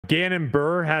Gannon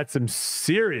Buhr had some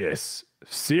serious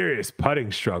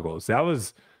putting struggles. That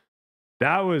was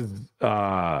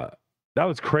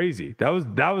crazy. That was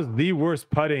the worst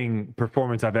putting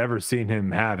performance I've ever seen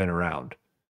him have in a round.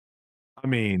 I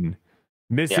mean,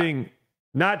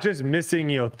 not just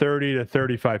missing, 30 to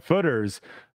 35 footers,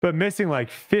 but missing like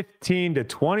 15 to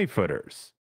 20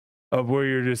 footers of where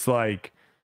you're just like,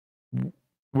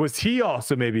 was he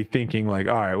also maybe thinking like,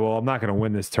 all right, well, I'm not going to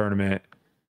win this tournament.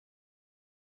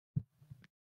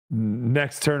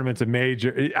 Next tournament's a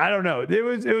major. I don't know. It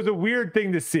was a weird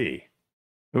thing to see.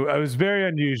 It was very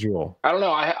unusual. I don't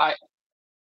know.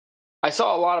 I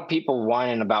saw a lot of people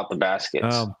whining about the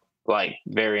baskets, like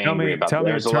very angry about. Tell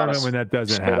me a tournament when that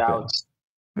doesn't happen.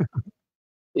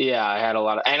 Yeah, I had a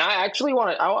lot of, and I actually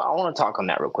want to talk on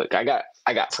that real quick. I got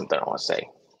something I want to say.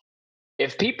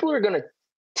 If people are going to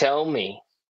tell me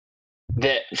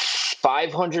that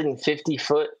 550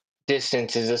 foot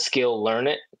distance is a skill, learn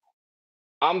it.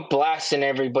 I'm blasting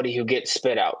everybody who gets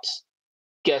spit outs.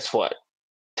 Guess what?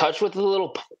 Touch with a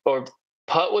little, or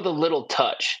putt with a little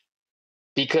touch,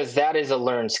 because that is a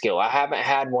learned skill. I haven't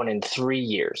had one in 3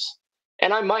 years,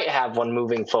 and I might have one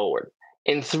moving forward.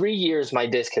 In 3 years, my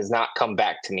disc has not come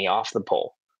back to me off the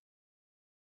pole.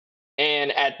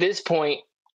 And at this point,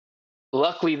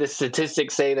 luckily, the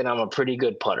statistics say that I'm a pretty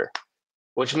good putter,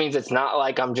 which means it's not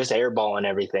like I'm just airballing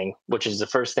everything, which is the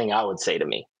first thing I would say to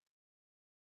me.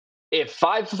 If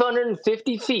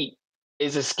 550 feet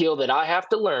is a skill that I have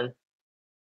to learn,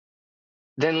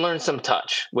 then learn some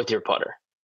touch with your putter,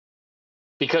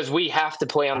 because we have to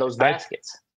play on those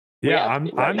baskets. Yeah, I'm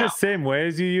the same way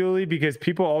as you, Yuli, because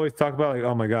people always talk about like,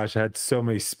 oh my gosh, I had so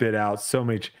many spit outs, so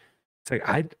many. It's like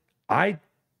I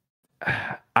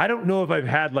don't know if I've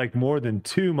had like more than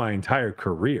 2 my entire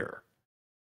career.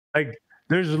 Like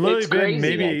there's literally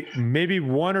been maybe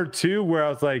 1 or 2 where I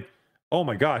was like, oh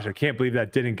my gosh, I can't believe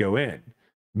that didn't go in.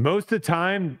 Most of the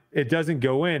time it doesn't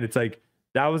go in. It's like,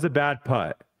 that was a bad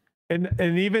putt. And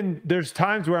even there's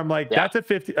times where I'm like, that's a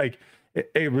 50, like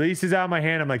it releases out of my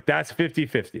hand. I'm like, that's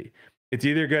 50-50. It's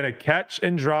either going to catch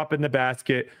and drop in the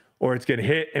basket, or it's going to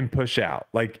hit and push out.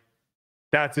 Like,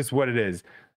 that's just what it is.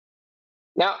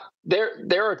 Now,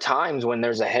 there are times when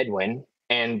there's a headwind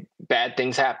and bad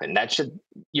things happen.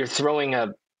 You're throwing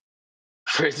a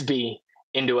frisbee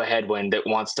into a headwind that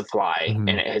wants to fly, and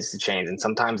it hits the chains, and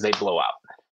sometimes they blow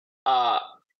out.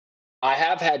 I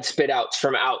have had spit outs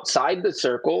from outside the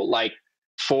circle, like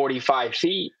 45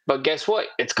 feet, but guess what?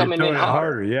 It's coming in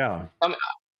harder. Yeah.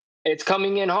 It's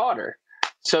coming in harder.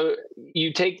 So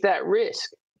you take that risk.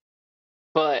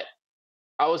 But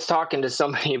I was talking to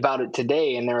somebody about it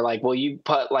today, and they're like, well, you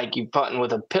putt like you putting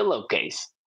with a pillowcase.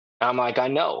 I'm like, I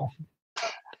know.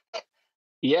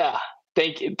 Yeah.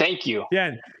 Thank you.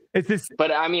 Yeah. It's this,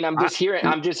 but I mean, I'm just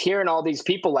hearing all these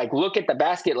people like, look at the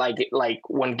basket, like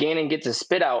when Gannon gets a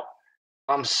spit out,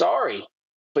 I'm sorry,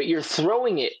 but you're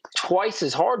throwing it twice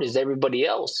as hard as everybody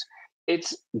else.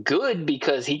 It's good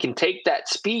because he can take that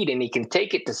speed and he can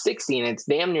take it to 60, and it's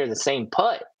damn near the same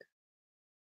putt.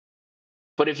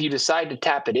 But if you decide to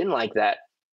tap it in like that,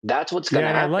 that's what's going to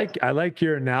happen. I like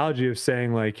your analogy of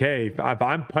saying like, hey, if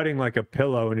I'm putting like a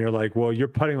pillow, and you're like, well, you're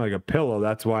putting like a pillow,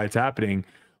 that's why it's happening.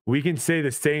 We can say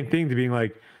the same thing to being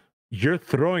like, you're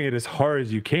throwing it as hard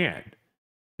as you can.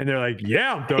 And they're like,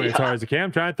 yeah, I'm throwing it as hard as I can.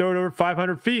 I'm trying to throw it over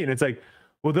 500 feet. And it's like,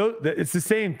 well, it's the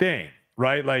same thing,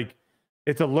 right? Like,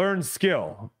 it's a learned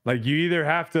skill. Like, you either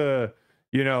have to,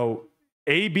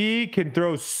 AB can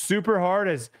throw super hard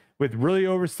with really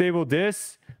overstable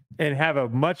discs and have a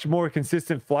much more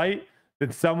consistent flight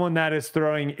than someone that is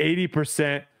throwing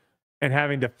 80% and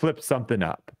having to flip something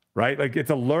up. Right? Like,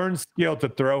 it's a learned skill to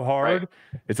throw hard.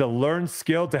 Right. It's a learned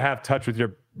skill to have touch with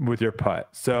your putt.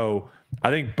 So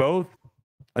I think both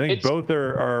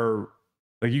are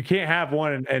like, you can't have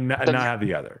one and not have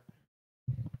the other.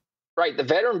 Right. The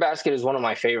veteran basket is one of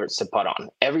my favorites to putt on.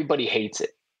 Everybody hates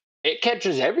it. It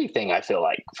catches everything, I feel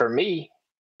like. For me,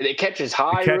 it catches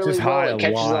high really well. It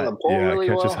catches on the pole really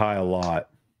well. It catches high a lot.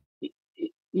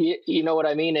 You know what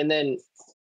I mean? And then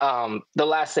the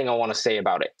last thing I want to say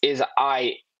about it is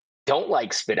I don't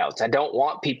like spit outs. I don't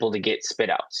want people to get spit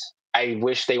outs. I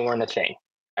wish they weren't a thing.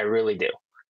 I really do.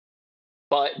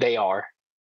 But they are.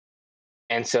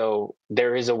 And so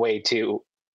there is a way to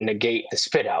negate the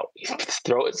spit out.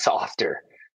 Throw it softer.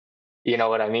 You know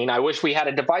what I mean? I wish we had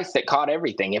a device that caught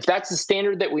everything. If that's the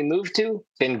standard that we move to,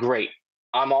 then great.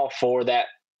 I'm all for that.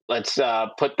 Let's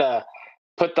put the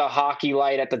hockey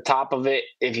light at the top of it.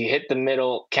 If you hit the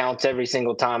middle, counts every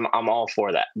single time. I'm all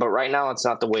for that. But right now, it's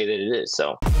not the way that it is.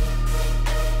 So.